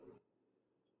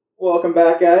Welcome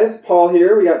back, guys. Paul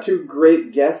here. We got two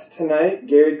great guests tonight,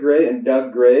 Gary Gray and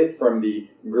Doug Gray from the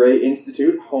Gray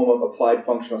Institute, home of Applied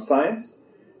Functional Science.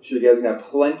 I'm sure you guys are going to have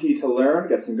plenty to learn.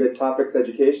 Got some good topics,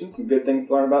 education, some good things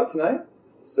to learn about tonight.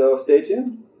 So stay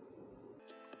tuned.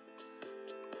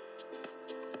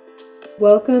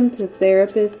 Welcome to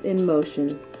Therapists in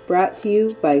Motion, brought to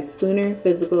you by Spooner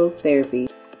Physical Therapy.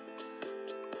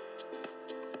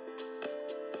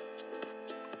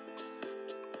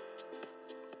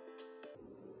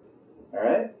 All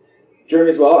right. Joining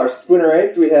me as well, our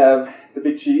Spoonerites. We have the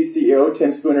Big Cheese CEO,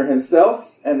 Tim Spooner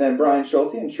himself, and then Brian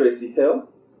Schulte and Tracy Hill.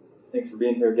 Thanks for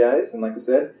being here, guys. And like we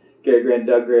said, Gary Gray and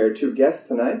Doug Gray are two guests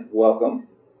tonight. Welcome.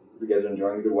 You guys are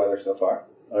enjoying the good weather so far.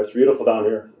 It's beautiful down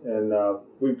here, and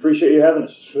we appreciate you having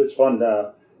us. It's fun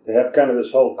to have kind of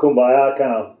this whole kumbaya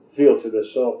kind of feel to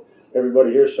this. So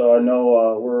everybody here, so I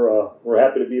know we're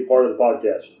happy to be a part of the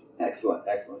podcast. Excellent,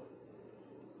 excellent.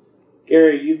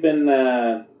 Gary, you've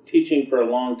been teaching for a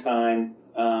long time.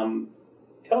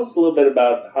 Tell us a little bit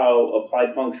about how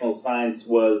applied functional science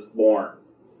was born.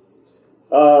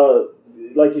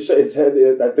 Like you say,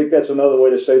 I think that's another way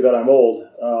to say that I'm old.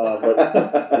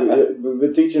 But we've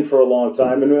been teaching for a long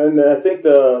time, and I think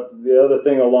the other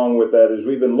thing along with that is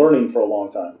we've been learning for a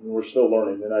long time, and we're still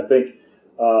learning. And I think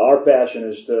our passion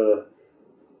is to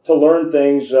learn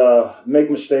things, make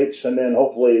mistakes, and then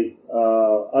hopefully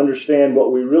understand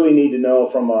what we really need to know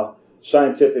from a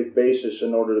scientific basis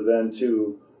in order then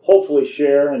to hopefully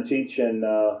share and teach, and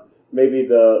maybe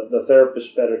the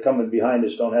therapists that are coming behind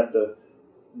us don't have to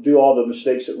do all the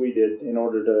mistakes that we did in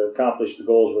order to accomplish the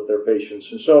goals with their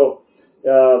patients. And so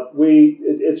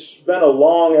it's been a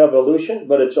long evolution,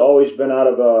 but it's always been out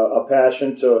of a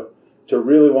passion to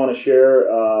really want to share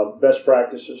best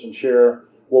practices and share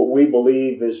what we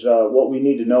believe is what we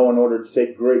need to know in order to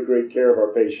take great care of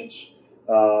our patients.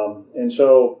 And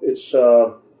so it's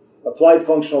applied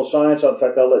functional science. In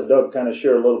fact, I'll let Doug kind of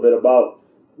share a little bit about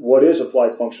what is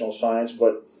applied functional science,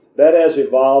 but that has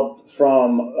evolved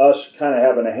from us kind of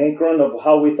having a hankering of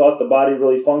how we thought the body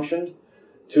really functioned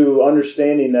to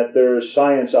understanding that there's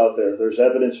science out there. There's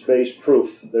evidence-based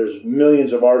proof. There's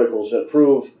millions of articles that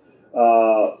prove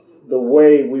the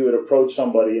way we would approach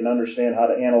somebody and understand how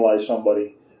to analyze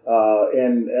somebody.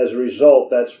 And as a result,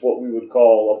 that's what we would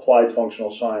call applied functional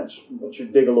science. Why don't you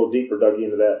dig a little deeper, Dougie,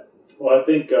 into that? Well, I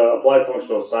think applied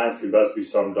functional science can best be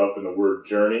summed up in the word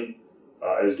journey.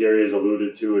 As Gary has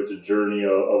alluded to, it's a journey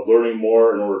of learning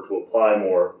more in order to apply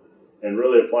more. And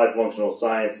really, applied functional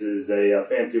science is a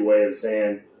fancy way of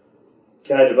saying,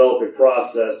 can I develop a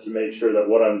process to make sure that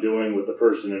what I'm doing with the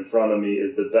person in front of me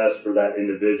is the best for that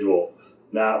individual?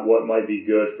 Not what might be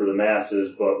good for the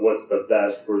masses, but what's the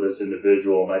best for this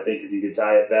individual. And I think if you could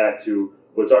tie it back to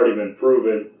what's already been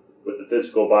proven with the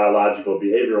physical, biological,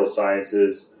 behavioral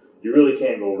sciences, you really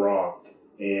can't go wrong.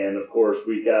 And of course,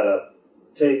 we got to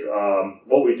take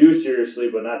what we do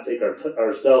seriously, but not take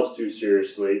ourselves too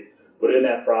seriously. But in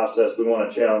that process, we want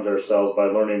to challenge ourselves by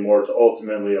learning more to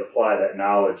ultimately apply that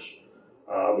knowledge.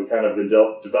 We kind of been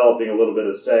developing a little bit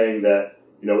of saying that,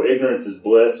 ignorance is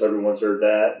bliss. Everyone's heard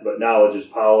that, but knowledge is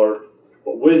power.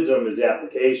 But wisdom is the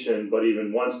application, but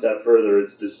even one step further,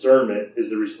 it's discernment is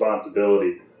the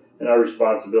responsibility. And our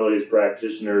responsibility as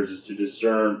practitioners is to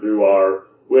discern through our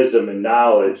wisdom and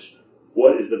knowledge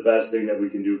what is the best thing that we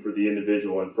can do for the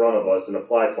individual in front of us, and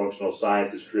applied functional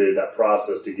science has created that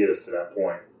process to get us to that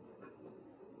point.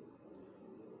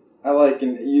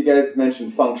 And you guys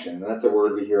mentioned function. That's a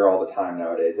word we hear all the time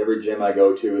nowadays. Every gym I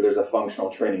go to, there's a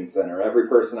functional training center. Every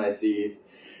person I see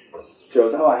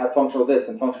shows, I have functional this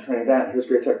and functional training that, and here's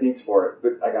great techniques for it.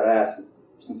 But I got to ask,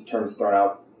 since the term is thrown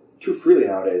out too freely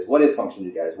nowadays, what is function,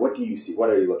 you guys? What do you see? What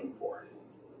are you looking for?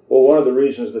 Well, one of the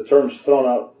reasons the term's thrown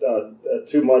out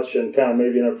too much and kind of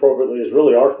maybe inappropriately is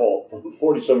really our fault from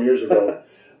 40-some years ago.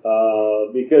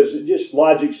 Because just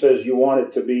logic says you want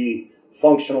it to be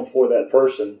functional for that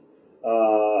person.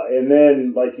 And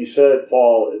then, like you said,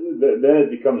 Paul, then it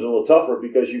becomes a little tougher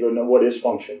because you go, no, what is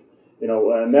function?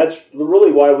 And that's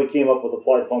really why we came up with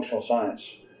applied functional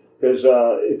science. Because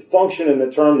function in the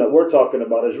term that we're talking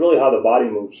about is really how the body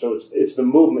moves. So it's the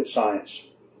movement science.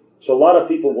 So a lot of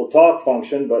people will talk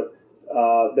function, but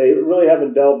they really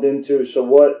haven't delved into, so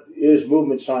what is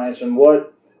movement science and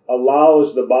what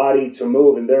allows the body to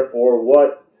move, and therefore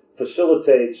what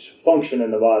facilitates function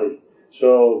in the body.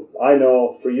 So I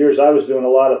know for years I was doing a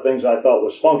lot of things I thought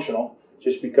was functional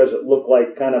just because it looked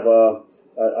like kind of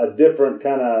a different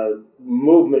kind of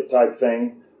movement type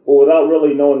thing, but without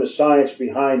really knowing the science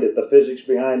behind it, the physics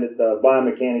behind it, the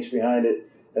biomechanics behind it,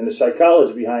 and the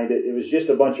psychology behind it. It was just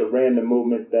a bunch of random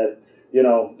movement that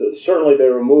certainly they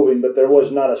were moving, but there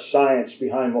was not a science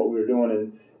behind what we were doing,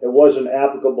 and it wasn't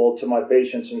applicable to my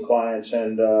patients and clients.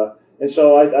 And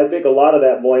so I think a lot of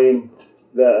that blame,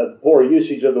 the poor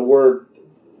usage of the word,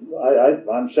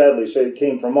 I'm sadly say it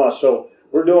came from us. So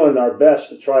we're doing our best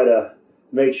to try to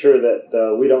make sure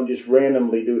that we don't just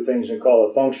randomly do things and call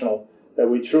it functional, that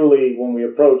we truly, when we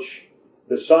approach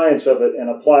the science of it and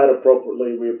apply it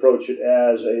appropriately, we approach it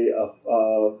as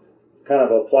a kind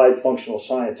of applied functional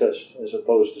scientist, as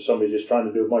opposed to somebody just trying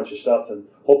to do a bunch of stuff and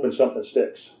hoping something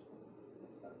sticks.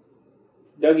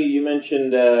 Dougie, you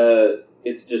mentioned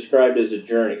it's described as a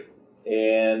journey,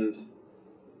 and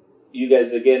you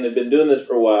guys, again, have been doing this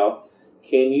for a while.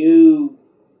 Can you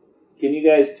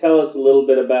guys tell us a little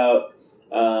bit about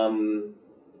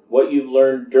what you've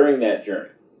learned during that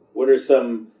journey? What are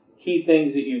some key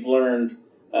things that you've learned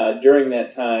during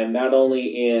that time, not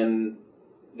only in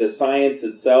the science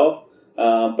itself,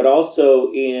 but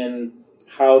also in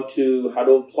how to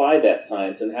apply that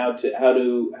science and how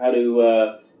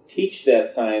to teach that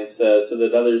science so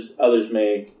that others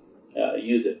may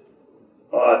use it?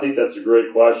 I think that's a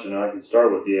great question. I can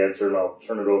start with the answer, and I'll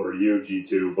turn it over to you,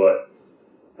 G2. But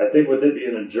I think with it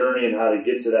being a journey and how to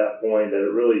get to that point, that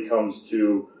it really comes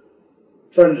to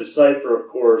trying to decipher, of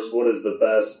course, what is the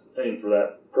best thing for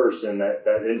that person, that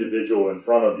individual in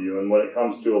front of you. And when it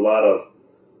comes to a lot of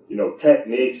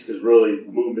techniques, because really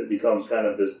movement becomes kind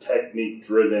of this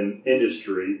technique-driven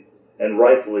industry, and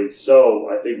rightfully so.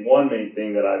 I think one main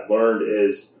thing that I've learned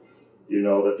is,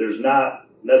 that there's not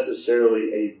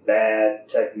necessarily a bad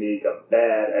technique, a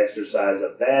bad exercise,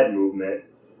 a bad movement,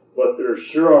 but there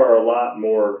sure are a lot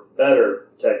more better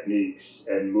techniques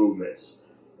and movements.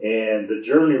 And the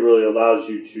journey really allows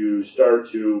you to start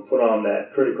to put on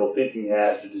that critical thinking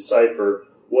hat to decipher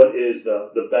what is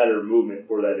the better movement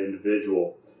for that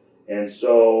individual. And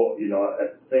so,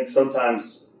 I think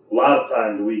a lot of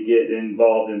times we get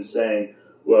involved in saying,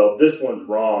 well, this one's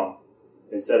wrong,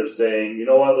 instead of saying, you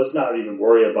know what, let's not even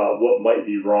worry about what might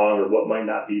be wrong or what might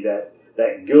not be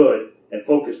that good, and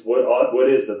focus what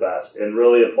is the best. And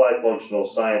really applied functional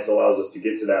science allows us to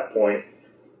get to that point,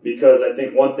 because I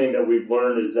think one thing that we've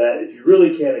learned is that if you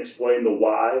really can't explain the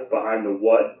why behind the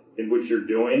what in which you're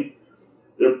doing,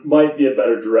 there might be a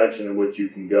better direction in which you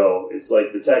can go. It's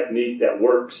like the technique that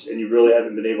works and you really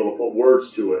haven't been able to put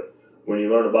words to it. When you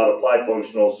learn about applied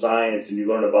functional science and you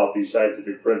learn about these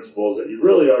scientific principles that you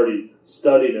really already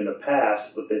studied in the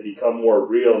past, but they become more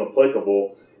real and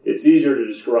applicable, it's easier to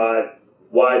describe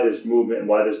why this movement and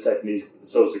why this technique is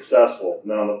so successful.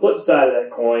 Now, on the flip side of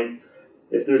that coin,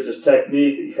 if there's this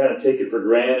technique that you kind of take it for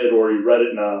granted, or you read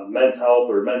it in a Men's Health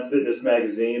or Men's Fitness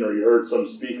magazine, or you heard some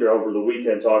speaker over the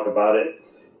weekend talk about it,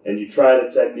 and you try the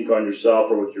technique on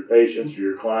yourself or with your patients or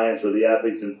your clients or the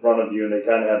athletes in front of you, and they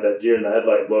kind of have that deer in the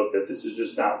headlight look that this is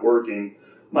just not working,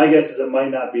 my guess is it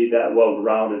might not be that well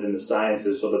grounded in the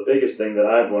sciences. So the biggest thing that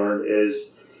I've learned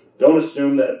is don't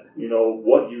assume that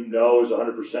what you know is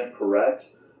 100% correct,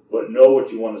 but know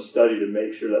what you want to study to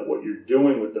make sure that what you're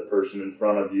doing with the person in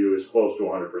front of you is close to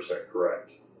 100%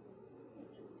 correct.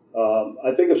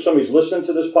 I think if somebody's listening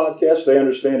to this podcast, they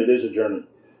understand it is a journey,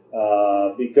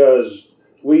 because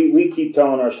we keep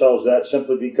telling ourselves that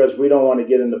simply because we don't want to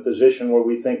get in the position where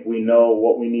we think we know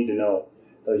what we need to know.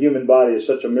 The human body is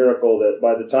such a miracle that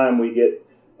by the time we get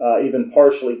even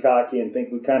partially cocky and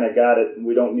think we kind of got it and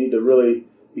we don't need to really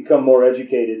become more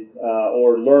educated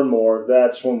or learn more,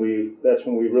 that's when we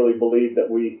really believe that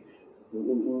we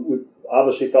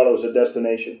obviously thought it was a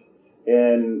destination.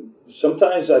 And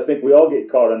sometimes I think we all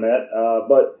get caught in that,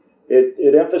 but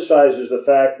it emphasizes the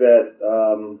fact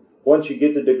that once you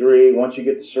get the degree, once you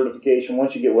get the certification,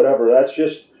 once you get whatever, that's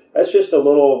just a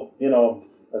little,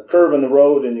 a curve in the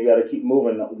road, and you got to keep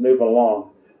moving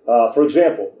along. For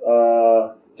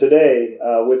example, today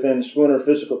within Spooner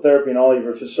Physical Therapy and all of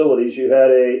your facilities, you had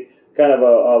a kind of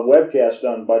a webcast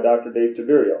done by Dr. Dave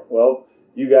Tiberio. Well,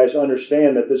 you guys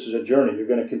understand that this is a journey. You're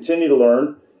going to continue to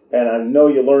learn, and I know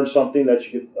you learned something that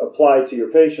you could apply to your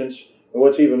patients. And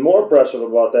what's even more impressive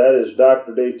about that is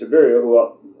Dr. Dave Tiberio,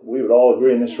 who we would all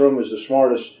agree in this room is the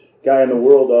smartest guy in the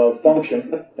world of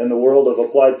function and the world of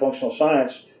applied functional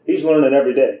science. He's learning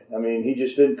every day. I mean, he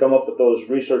just didn't come up with those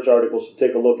research articles to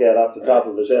take a look at off the top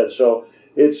of his head. So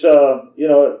it's,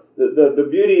 the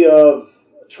beauty of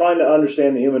trying to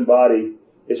understand the human body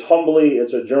is humbly,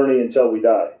 it's a journey until we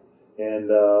die. And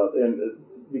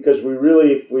because we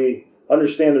really, if we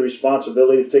understand the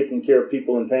responsibility of taking care of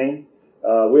people in pain,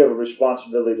 we have a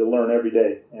responsibility to learn every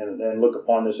day and look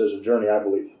upon this as a journey, I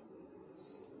believe.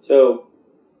 So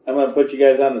I'm going to put you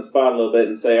guys on the spot a little bit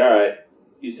and say, all right,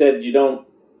 you said you don't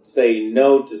say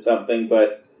no to something,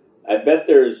 but I bet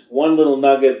there's one little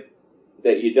nugget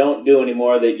that you don't do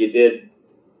anymore that you did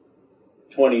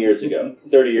 20 years ago,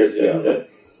 30 years ago?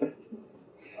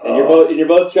 And you're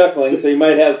both chuckling, so you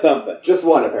might have something. Just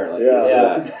one, apparently.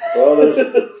 Yeah. Well,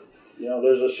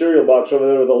 there's a cereal box over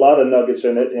there with a lot of nuggets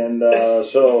in it, and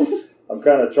so I'm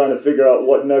kind of trying to figure out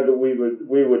what nugget we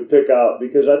would pick out,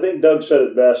 because I think Doug said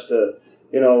it best.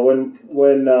 When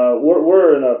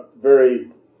we're in a very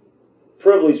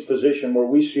privileged position where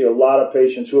we see a lot of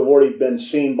patients who have already been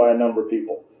seen by a number of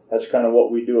people. That's kind of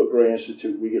what we do at Gray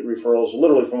Institute. We get referrals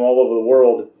literally from all over the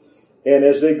world, and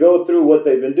as they go through what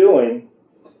they've been doing,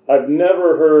 I've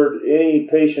never heard any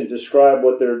patient describe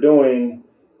what they're doing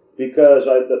because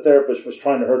the therapist was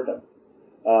trying to hurt them.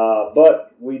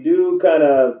 But we do kind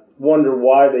of wonder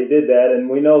why they did that, and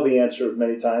we know the answer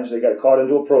many times. They got caught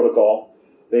into a protocol.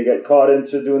 They got caught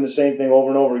into doing the same thing over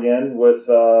and over again with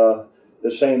the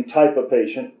same type of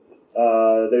patient.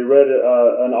 They read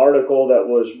an article that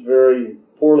was very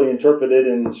poorly interpreted,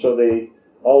 and so they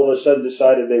all of a sudden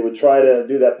decided they would try to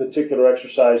do that particular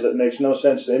exercise that makes no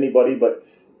sense to anybody. But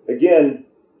again,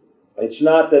 it's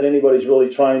not that anybody's really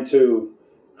trying to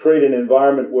create an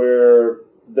environment where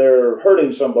they're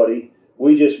hurting somebody.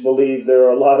 We just believe there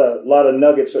are a lot of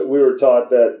nuggets that we were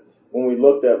taught that when we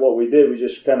looked at what we did, we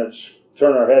just kind of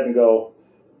turn our head and go,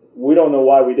 we don't know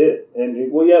why we did it.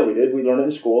 And well, yeah, we did. We learned it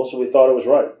in school, so we thought it was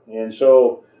right. And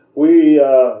so we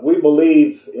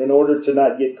believe in order to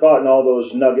not get caught in all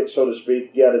those nuggets, so to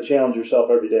speak, you got to challenge yourself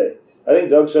every day. I think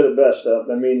Doug said it best.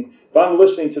 If I'm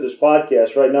listening to this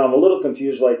podcast right now, I'm a little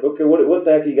confused, like, okay, what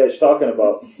the heck are you guys talking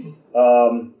about?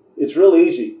 It's real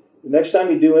easy. Next time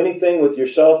you do anything with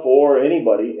yourself or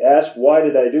anybody, ask, why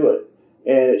did I do it?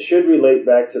 And it should relate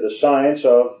back to the science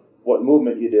of what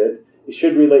movement you did. It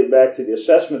should relate back to the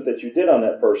assessment that you did on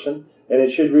that person. And it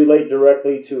should relate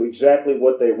directly to exactly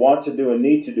what they want to do and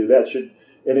need to do.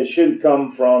 And it shouldn't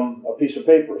come from a piece of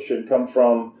paper. It shouldn't come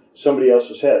from somebody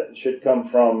else's head. It should come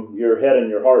from your head and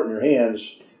your heart and your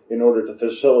hands in order to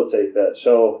facilitate that.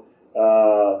 So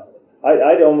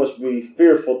I'd almost be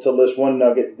fearful to list one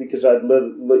nugget because I'd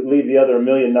leave the other 1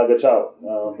 million nuggets out.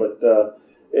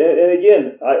 And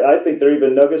again, I think there are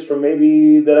even nuggets from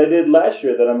maybe that I did last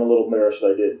year that I'm a little embarrassed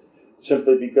I did,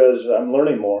 simply because I'm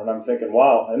learning more and I'm thinking,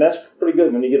 wow. And that's pretty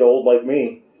good when you get old like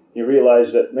me. You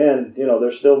realize that, man,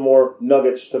 there's still more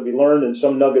nuggets to be learned and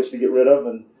some nuggets to get rid of.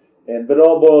 But it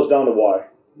all boils down to why.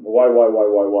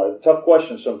 Why? Tough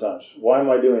questions sometimes. Why am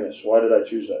I doing this? Why did I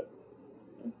choose that?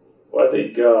 Well, I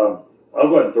think I'll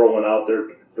go ahead and throw one out there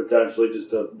potentially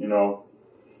just to,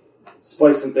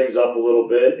 spice some things up a little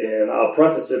bit. And I'll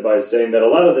preface it by saying that a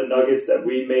lot of the nuggets that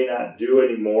we may not do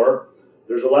anymore,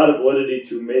 there's a lot of validity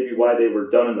to maybe why they were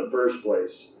done in the first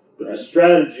place. But the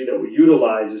strategy that we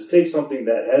utilize is take something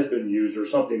that has been used or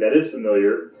something that is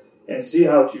familiar and see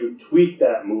how to tweak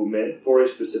that movement for a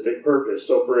specific purpose.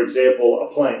 So, for example,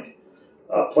 a plank.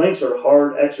 Planks are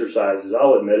hard exercises,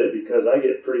 I'll admit it, because I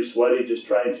get pretty sweaty just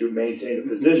trying to maintain a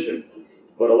position.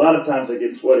 But a lot of times I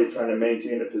get sweaty trying to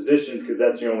maintain a position because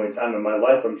that's the only time in my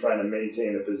life I'm trying to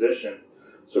maintain a position.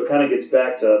 So it kind of gets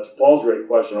back to Paul's great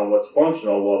question on what's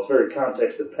functional. Well, it's very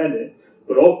context dependent,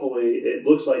 but hopefully it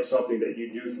looks like something that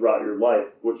you do throughout your life,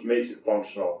 which makes it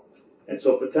functional. And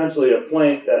so potentially a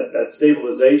plank, that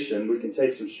stabilization, we can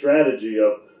take some strategy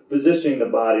of positioning the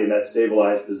body in that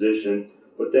stabilized position,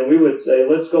 but then we would say,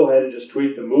 let's go ahead and just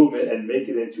tweak the movement and make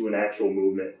it into an actual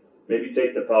movement. Maybe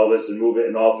take the pelvis and move it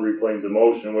in all three planes of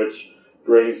motion, which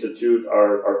Gray Institute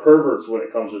are perverts when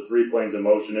it comes to 3 planes of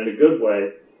motion in a good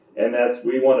way. And that's,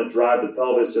 we want to drive the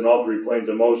pelvis in all 3 planes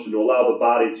of motion to allow the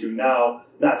body to now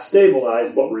not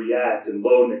stabilize, but react and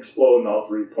load and explode in all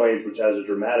 3 planes, which has a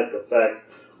dramatic effect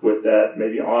with that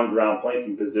maybe on-ground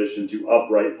planking position to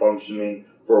upright functioning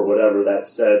for whatever that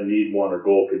said need, want, or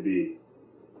goal could be.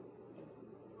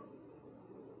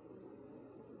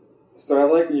 So I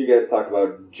like when you guys talk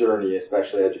about journey,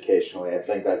 especially educationally. I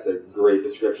think that's a great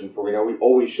description for, we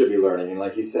always should be learning. And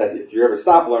like you said, if you ever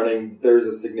stop learning, there's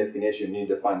a significant issue. You need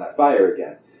to find that fire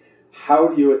again. How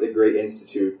do you at the Gray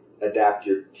Institute adapt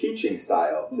your teaching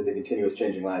style to the continuous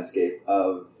changing landscape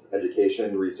of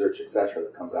education, research, etc.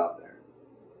 that comes out there?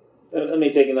 Let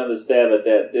me take another stab at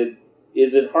that.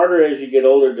 Is it harder as you get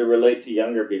older to relate to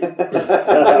younger people? Tim,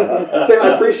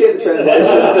 I appreciate the translation.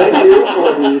 Thank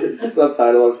you for the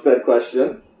subtitle of said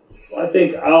question. Well, I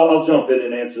think I'll jump in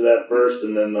and answer that first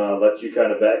and then let you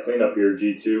kind of clean up here,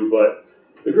 G2. But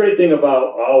the great thing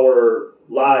about our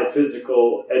live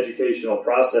physical educational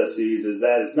processes is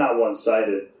that it's not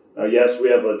one-sided. Now, yes, we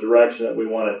have a direction that we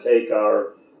want to take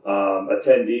our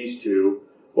attendees to,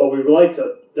 but we would like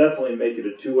to definitely make it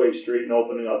a two-way street and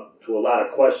opening up to a lot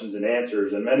of questions and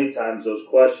answers. And many times those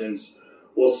questions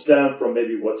will stem from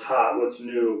maybe what's hot, what's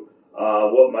new,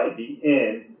 what might be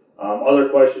in. Other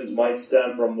questions might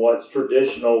stem from what's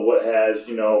traditional, what has,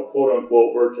 quote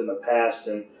unquote, worked in the past,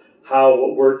 and how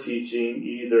what we're teaching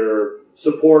either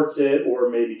supports it or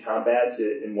maybe combats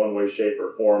it in one way, shape,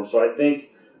 or form. So I think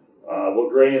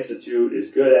what Gray Institute is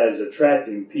good at is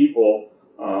attracting people.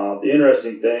 The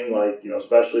interesting thing,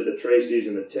 especially the Tracys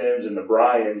and the Tims and the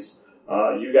Bryans,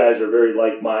 you guys are very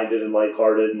like-minded and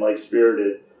like-hearted and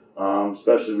like-spirited.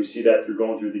 Especially we see that through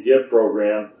going through the GIVE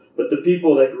program. But the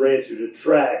people that Gray Institute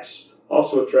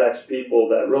also attracts people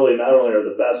that really not only are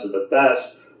the best of the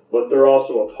best, but they're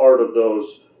also a part of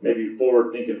those maybe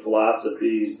forward-thinking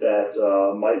philosophies that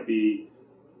might be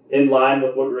in line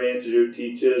with what Gray Institute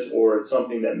teaches, or it's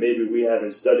something that maybe we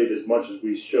haven't studied as much as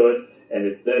we should, and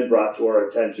it's then brought to our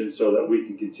attention so that we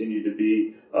can continue to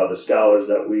be the scholars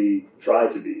that we try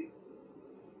to be.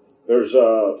 There's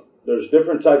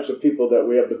different types of people that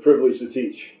we have the privilege to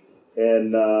teach,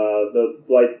 and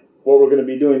what we're going to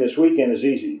be doing this weekend is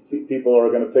easy. People are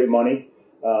going to pay money.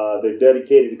 They've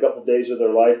dedicated a couple days of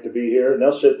their life to be here, and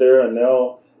they'll sit there and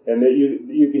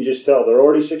you can just tell they're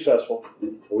already successful.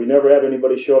 We never have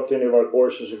anybody show up to any of our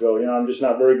courses and go, I'm just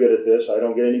not very good at this. I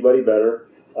don't get anybody better.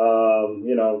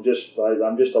 I'm just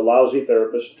a lousy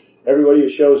therapist. Everybody who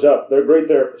shows up, they're great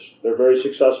therapists. They're very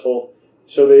successful.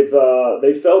 So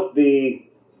they felt the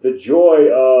joy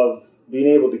of being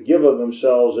able to give of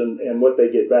themselves and what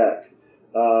they get back.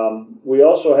 We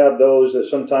also have those that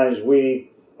sometimes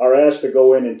we are asked to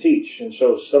go in and teach, and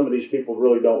so some of these people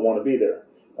really don't want to be there.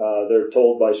 They're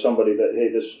told by somebody that, hey,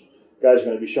 this guy's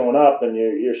going to be showing up, and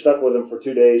you're stuck with him for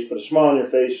 2 days. Put a smile on your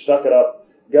face, suck it up,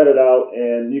 gut it out,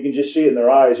 and you can just see it in their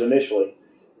eyes initially.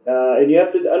 And you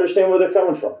have to understand where they're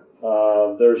coming from.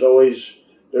 There's always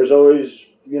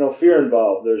fear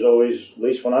involved. There's always, at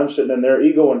least when I'm sitting in there,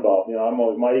 ego involved.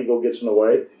 My ego gets in the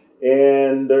way.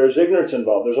 And there's ignorance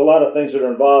involved. There's a lot of things that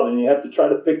are involved, and you have to try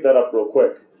to pick that up real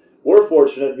quick. We're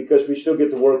fortunate because we still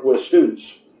get to work with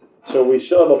students. So we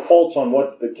still have a pulse on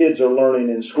what the kids are learning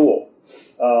in school,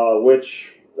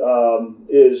 which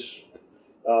is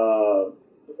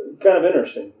kind of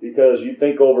interesting, because you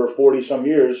think over 40-some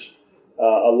years,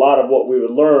 a lot of what we would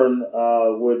learn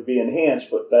would be enhanced,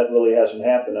 but that really hasn't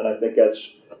happened. And I think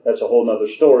that's a whole other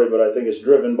story, but I think it's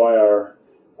driven by our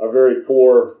very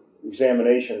poor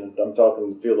examination. I'm talking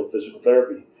in the field of physical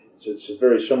therapy. It's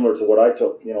very similar to what I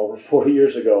took, over 40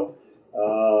 years ago.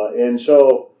 And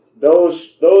so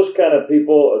those kind of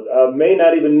people may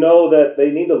not even know that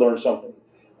they need to learn something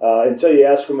until you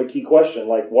ask them a key question,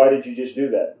 like, why did you just do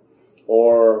that?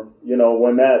 Or,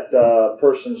 when that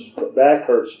person's back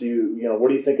hurts, where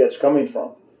do you think that's coming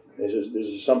from? Is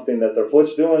it something that their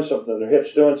foot's doing, something their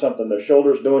hip's doing, something their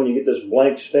shoulder's doing? You get this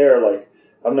blank stare like,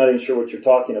 I'm not even sure what you're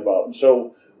talking about. And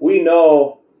so we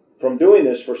know from doing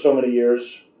this for so many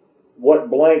years what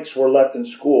blanks were left in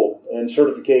school and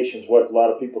certifications, what a lot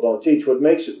of people don't teach, what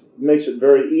makes it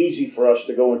very easy for us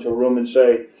to go into a room and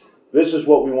say, this is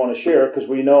what we want to share, because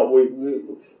we know we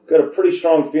got a pretty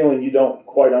strong feeling you don't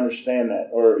quite understand that,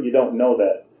 or you don't know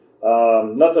that.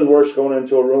 Nothing worse going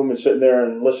into a room and sitting there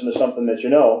and listening to something that you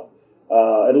know,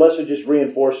 unless it just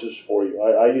reinforces for you.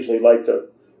 I usually like to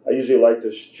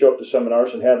show up to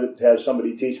seminars and have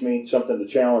somebody teach me something to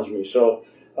challenge me. So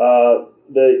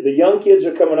the young kids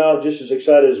are coming out just as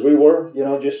excited as we were,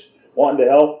 just wanting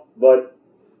to help. But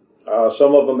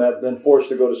some of them have been forced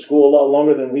to go to school a lot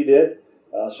longer than we did.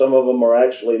 Some of them are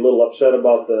actually a little upset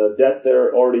about the debt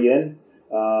they're already in.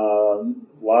 A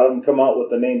lot of them come out with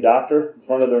the name doctor in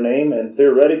front of their name, and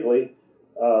theoretically,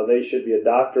 they should be a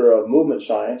doctor of movement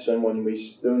science. And when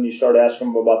you start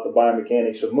asking them about the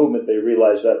biomechanics of movement, they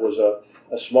realize that was a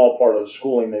small part of the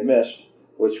schooling they missed,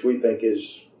 which we think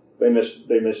is they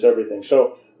missed everything.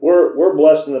 So we're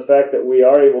blessed in the fact that we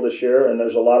are able to share, and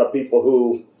there's a lot of people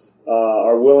who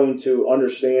are willing to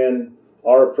understand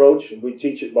our approach, and we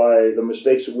teach it by the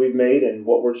mistakes that we've made and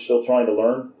what we're still trying to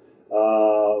learn.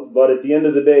 But at the end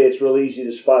of the day, it's really easy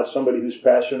to spot somebody who's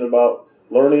passionate about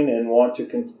learning and want to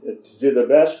do their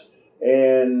best.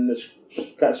 And it's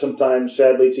kind of sometimes,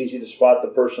 sadly, it's easy to spot the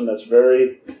person that's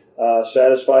very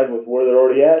satisfied with where they're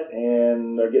already at,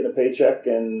 and they're getting a paycheck,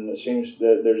 and it seems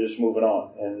that they're just moving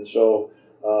on. And so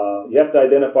you have to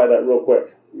identify that real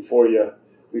quick before you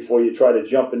try to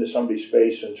jump into somebody's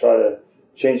space and try to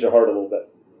change their heart a little bit.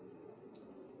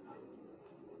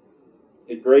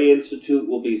 The Gray Institute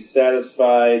will be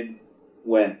satisfied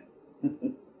when?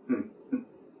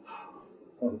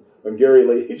 When Gary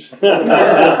leaves.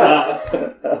 I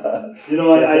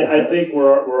think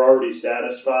we're already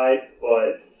satisfied,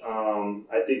 but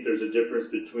I think there's a difference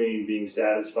between being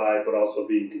satisfied but also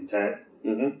being content.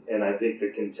 And I think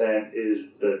the content is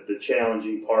the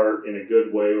challenging part in a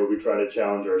good way, where we try to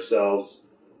challenge ourselves.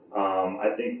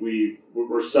 I think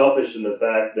we're selfish in the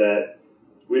fact that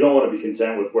we don't want to be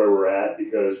content with where we're at,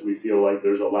 because we feel like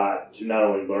there's a lot to not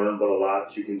only learn, but a lot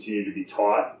to continue to be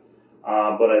taught.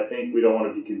 But I think we don't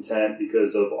want to be content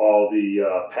because of all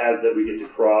the paths that we get to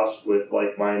cross with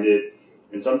like-minded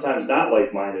and sometimes not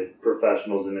like-minded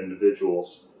professionals and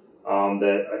individuals.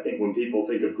 That I think when people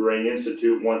think of Graying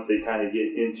Institute, once they kind of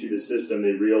get into the system,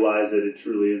 they realize that it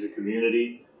truly is a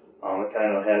community. It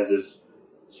kind of has this,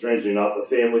 strangely enough, a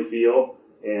family feel.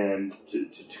 And to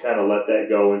kind of let that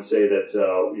go and say that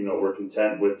we're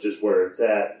content with just where it's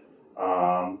at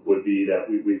would be that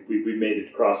we made it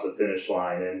across the finish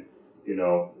line. And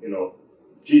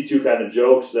G2 kind of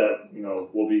jokes that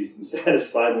we'll be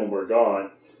satisfied when we're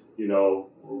gone.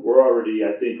 We're already,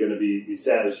 I think, going to be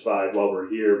satisfied while we're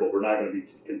here, but we're not going to be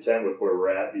content with where we're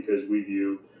at, because we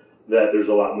view that there's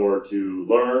a lot more to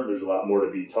learn, there's a lot more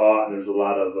to be taught, and there's a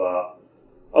lot of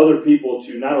other people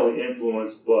to not only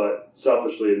influence, but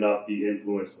selfishly enough, be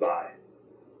influenced by.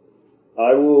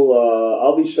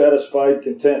 I'll be satisfied,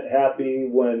 content, happy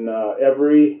when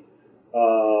every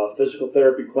physical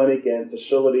therapy clinic and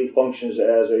facility functions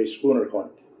as a Spooner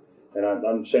clinic. And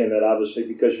I'm saying that obviously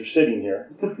because you're sitting here,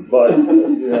 but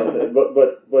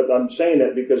but I'm saying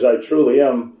that because I truly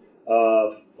am.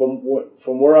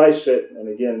 From where I sit, and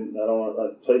again, I don't want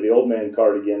to play the old man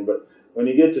card again, but when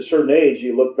you get to a certain age,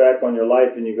 you look back on your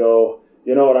life and you go,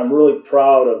 you know what, I'm really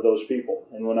proud of those people.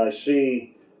 And when I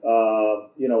see,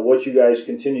 what you guys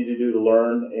continue to do to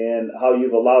learn, and how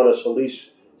you've allowed us to at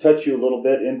least touch you a little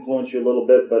bit, influence you a little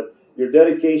bit, but your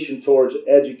dedication towards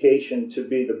education to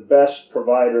be the best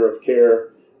provider of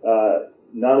care,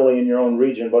 not only in your own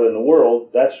region, but in the world,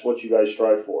 that's what you guys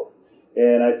strive for.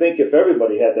 And I think if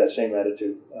everybody had that same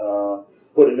attitude,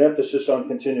 put an emphasis on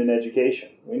continuing education.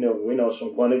 We know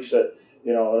some clinics that,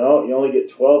 you only get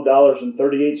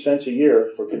 $12.38 a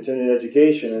year for continuing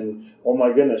education, and oh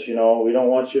my goodness, we don't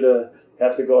want you to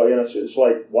have to go. It's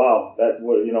like, wow,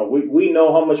 we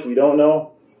know how much we don't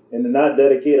know, and to not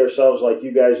dedicate ourselves like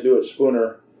you guys do at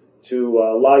Spooner to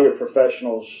allow your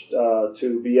professionals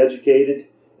to be educated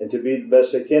and to be the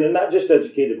best they can, and not just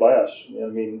educated by us.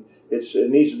 It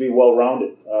needs to be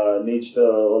well-rounded. It needs to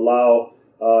allow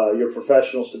your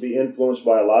professionals to be influenced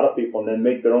by a lot of people, and then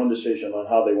make their own decision on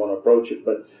how they want to approach it.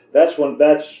 But that's when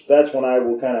I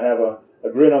will kind of have a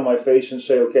grin on my face and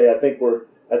say, okay, I think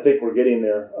we're getting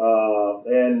there.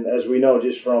 And as we know,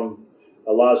 just from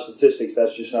a lot of statistics,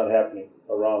 that's just not happening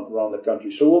around the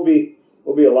country. So we'll be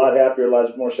a lot happier, a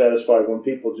lot more satisfied when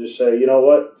people just say, you know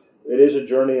what, it is a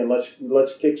journey, and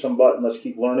let's kick some butt, and let's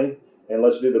keep learning, and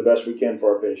let's do the best we can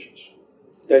for our patients.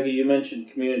 Dougie, you mentioned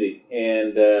community,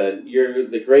 and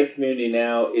the great community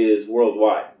now is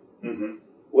worldwide. Mm-hmm.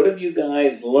 What have you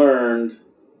guys learned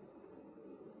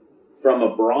from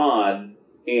abroad,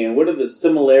 and what are the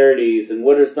similarities, and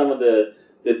what are some of the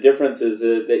differences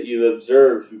that you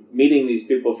observe meeting these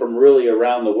people from really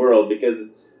around the world? Because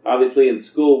obviously in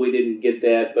school we didn't get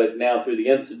that, but now through the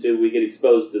Institute we get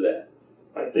exposed to that.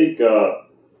 I think,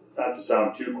 not to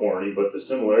sound too corny, but the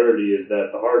similarity is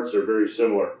that the hearts are very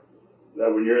similar.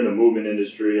 That when you're in the movement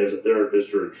industry as a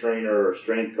therapist or a trainer or a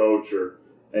strength coach or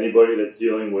anybody that's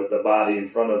dealing with a body in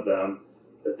front of them,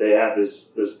 that they have this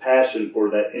passion for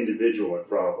that individual in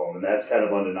front of them, and that's kind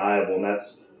of undeniable, and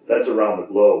that's around the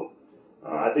globe.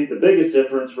 I think the biggest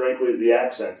difference, frankly, is the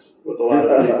accents with a lot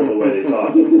of people, the way they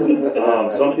talk.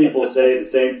 Some people say the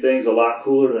same things a lot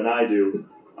cooler than I do,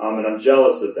 and I'm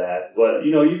jealous of that. But,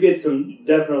 you get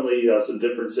definitely some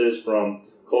differences from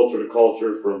culture to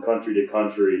culture, from country to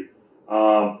country.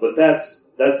 But that's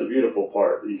the beautiful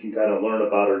part. You can kind of learn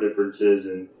about our differences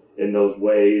in those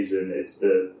ways, and it's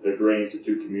the Graying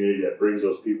Institute community that brings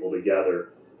those people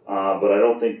together. But I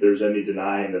don't think there's any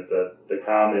denying that the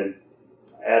common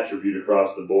attribute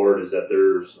across the board is that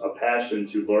there's a passion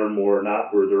to learn more,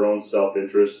 not for their own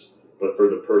self-interest, but for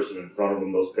the person in front of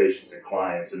them, those patients and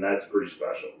clients, and that's pretty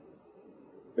special.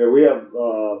 Yeah, we have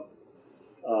a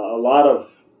lot of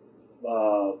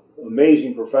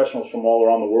amazing professionals from all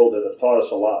around the world that have taught us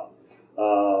a lot.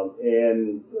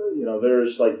 And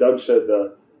there's, like Doug said,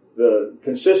 the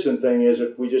consistent thing is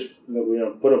if we just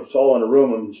put us all in a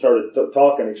room and started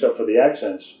talking, except for the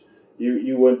accents,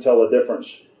 you wouldn't tell the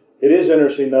difference. It is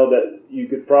interesting, though, that you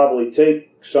could probably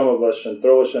take some of us and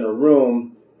throw us in a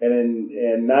room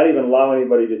and not even allow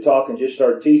anybody to talk and just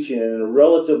start teaching, and in a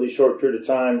relatively short period of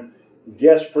time,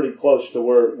 guess pretty close to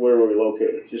where we're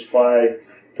located, just by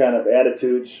kind of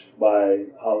attitudes, by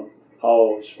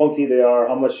how spunky they are,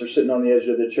 how much they're sitting on the edge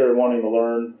of the chair wanting to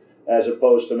learn, as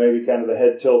opposed to maybe kind of the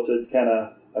head tilted, kind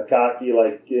of a cocky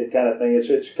kind of thing.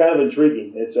 It's kind of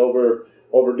intriguing. It's over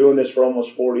doing this for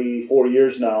almost 44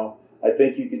 years now. I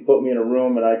think you could put me in a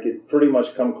room and I could pretty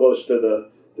much come close to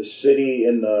the city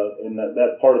in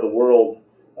that part of the world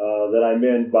that I'm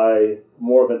in by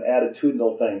more of an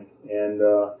attitudinal thing. And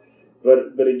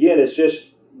but again, it's just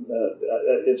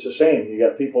it's the same. You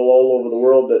got people all over the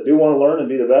world that do want to learn and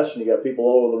be the best, and you got people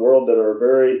all over the world that are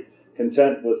very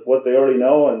content with what they already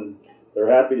know, and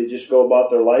they're happy to just go about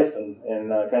their life and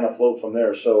kind of float from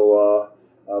there. So,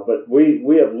 but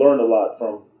we have learned a lot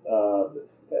from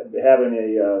having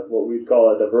what we'd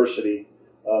call a diversity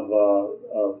of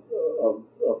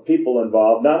people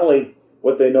involved. Not only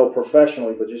what they know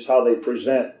professionally, but just how they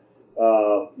present.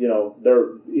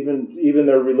 Their even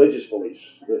their religious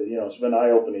beliefs. It's been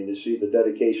eye-opening to see the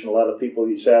dedication a lot of people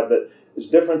used to have that is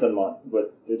different than mine,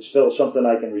 but it's still something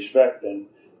I can respect, and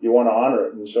you want to honor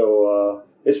it. And so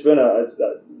it's been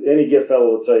any gift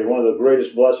fellow will tell you, one of the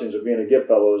greatest blessings of being a gift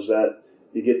fellow is that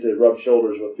you get to rub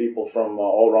shoulders with people from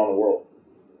all around the world.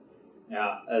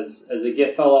 Yeah, as a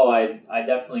gift fellow, I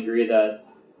definitely agree that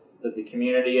the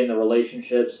community and the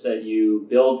relationships that you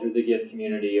build through the gift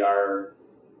community are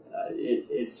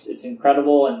it's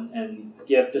incredible, and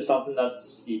gift is something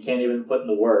that's you can't even put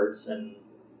into words. And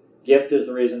gift is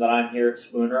the reason that I'm here at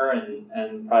Spooner,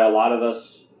 and probably a lot of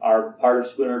us are part of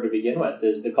Spooner to begin with,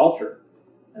 is the culture.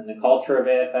 And the culture of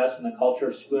AFS and the culture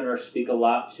of Spooner speak a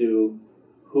lot to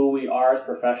who we are as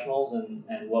professionals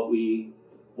and what we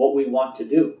want to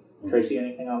do. Tracy,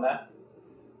 anything on that?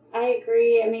 I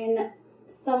agree. I mean,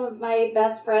 some of my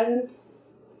best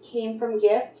friends came from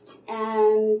gift,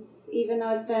 and even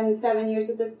though it's been 7 years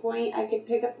at this point, I could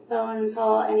pick up the phone and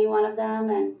call any one of them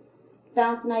and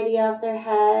bounce an idea off their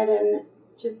head and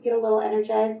just get a little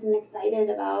energized and excited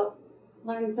about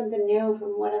learning something new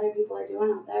from what other people are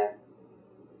doing out there.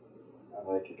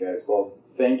 I like it, guys. Well,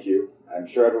 thank you. I'm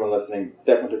sure everyone listening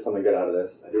definitely took something good out of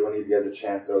this. I do want to give you guys a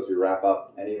chance, though, as we wrap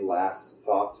up. Any last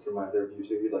thoughts from either of you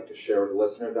two you'd like to share with the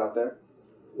listeners out there?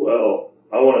 Well,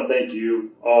 I want to thank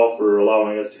you all for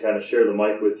allowing us to kind of share the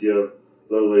mic with you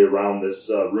literally around this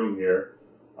room here.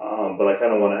 But I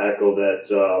kind of want to echo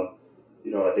that,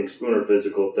 I think Spooner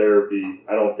Physical Therapy,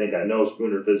 I don't think I know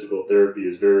Spooner Physical Therapy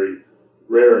is very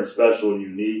rare and special and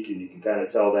unique, and you can kind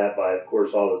of tell that by, of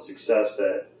course, all the success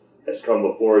that has come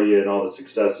before you and all the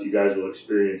success that you guys will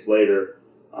experience later.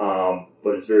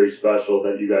 But it's very special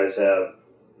that you guys have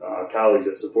colleagues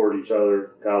that support each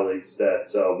other, colleagues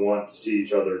that want to see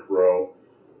each other grow.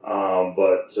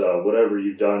 But whatever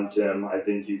you've done, Tim, I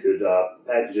think you could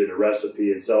package it in a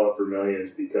recipe and sell it for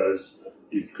millions, because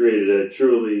you've created a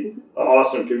truly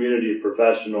awesome community of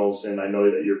professionals, and I know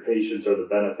that your patients are the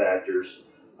benefactors.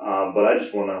 But I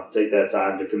just want to take that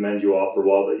time to commend you all for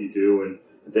all that you do, and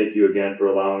thank you again for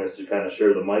allowing us to kind of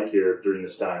share the mic here during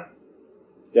this time.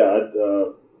 Yeah,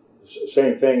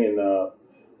 same thing. And,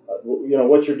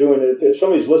 what you're doing, if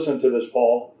somebody's listening to this,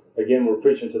 Paul, again, we're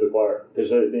preaching to the choir.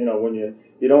 Because, when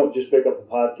you don't just pick up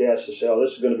a podcast to say, oh,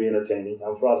 this is going to be entertaining.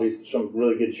 I'm probably some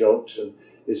really good jokes. And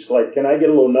it's like, can I get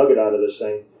a little nugget out of this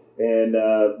thing? And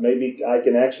maybe I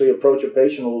can actually approach a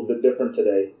patient a little bit different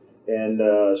today. And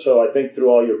so I think through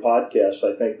all your podcasts,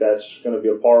 I think that's going to be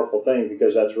a powerful thing,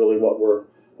 because that's really what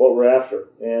we're after.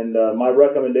 And my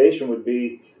recommendation would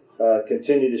be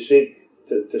continue to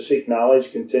seek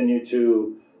knowledge, continue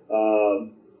to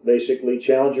basically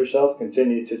challenge yourself,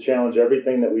 continue to challenge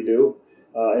everything that we do,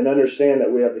 and understand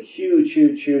that we have a huge,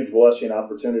 huge, huge blessing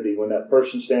opportunity when that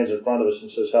person stands in front of us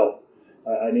and says, help,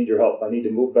 I need your help. I need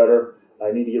to move better.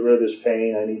 I need to get rid of this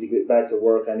pain. I need to get back to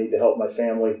work. I need to help my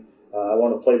family. I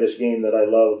want to play this game that I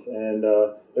love. And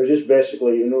they're just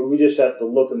basically, we just have to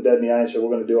look them dead in the eye and say, we're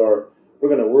going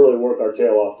to really work our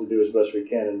tail off to do as best we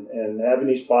can. And having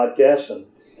these podcasts and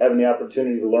having the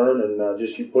opportunity to learn and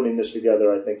just you putting this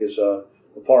together, I think is a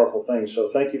powerful thing. So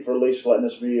thank you for at least letting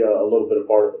us be a little bit a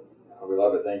part of it. We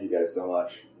love it. Thank you guys so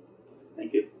much.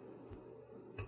 Thank you.